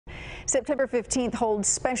September 15th holds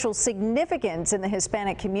special significance in the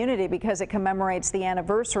Hispanic community because it commemorates the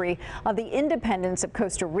anniversary of the independence of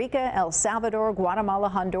Costa Rica, El Salvador, Guatemala,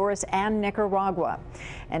 Honduras, and Nicaragua.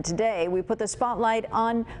 And today we put the spotlight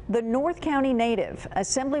on the North County native,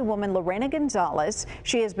 Assemblywoman Lorena Gonzalez.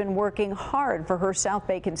 She has been working hard for her South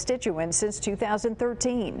Bay constituents since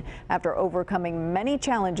 2013. After overcoming many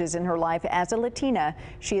challenges in her life as a Latina,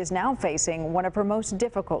 she is now facing one of her most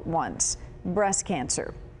difficult ones: breast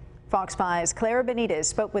cancer. Fox 5's Clara Benitez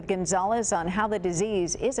spoke with Gonzalez on how the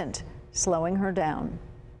disease isn't slowing her down.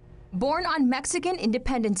 Born on Mexican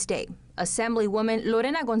Independence Day, Assemblywoman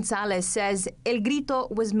Lorena Gonzalez says El Grito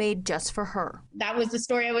was made just for her. That was the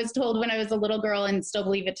story I was told when I was a little girl and still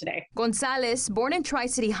believe it today. Gonzalez, born in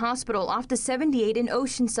Tri-City Hospital off the 78 in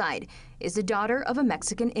Oceanside, is the daughter of a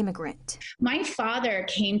Mexican immigrant. My father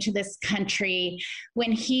came to this country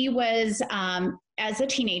when he was as a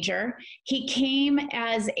teenager. He came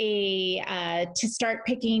as to start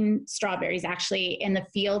picking strawberries, actually, in the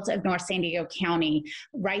fields of North San Diego County,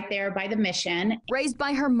 right there by the mission. Raised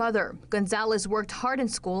by her mother, Gonzalez worked hard in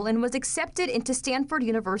school and was accepted into Stanford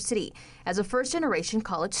University as a first-generation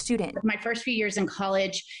college student. My first few years in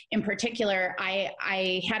college, in particular,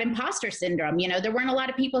 I had imposter syndrome. You know, there weren't a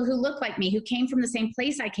lot of people who looked like me, who came from the same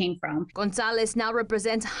place I came from. Gonzalez now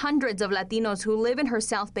represents hundreds of Latinos who live in her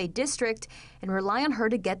South Bay district and rely on her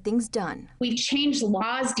to get things done. We've changed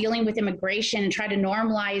laws dealing with immigration and try to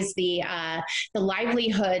normalize the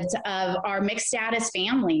livelihoods of our mixed status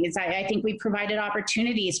families. I think we provided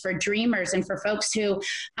opportunities for dreamers and for folks who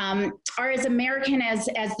are as American as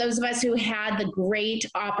those of us who had the great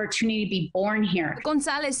opportunity to be born here.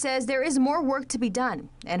 Gonzalez says there is more work to be done,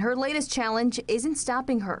 and her latest challenge isn't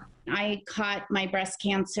stopping her. I caught my breast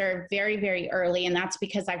cancer very, very early, and that's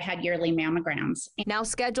because I've had yearly mammograms. Now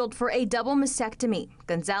scheduled for a double mastectomy,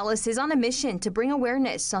 Gonzalez is on a mission to bring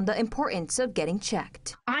awareness on the importance of getting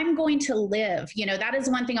checked. I'm going to live. You know, that is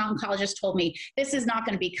one thing oncologists told me. This is not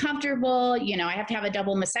going to be comfortable. You know, I have to have a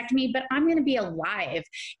double mastectomy, but I'm going to be alive.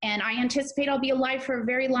 And I anticipate I'll be alive for a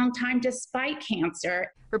very long time despite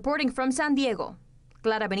cancer. Reporting from San Diego,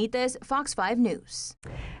 Clara Benitez, Fox 5 News.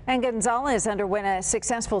 And Gonzalez underwent a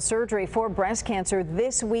successful surgery for breast cancer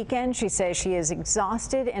this weekend. She says she is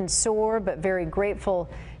exhausted and sore, but very grateful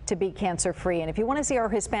to be cancer-free. And if you want to see our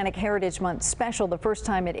Hispanic Heritage Month special, the first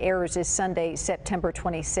time it airs is Sunday, September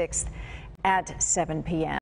 26th at 7 p.m.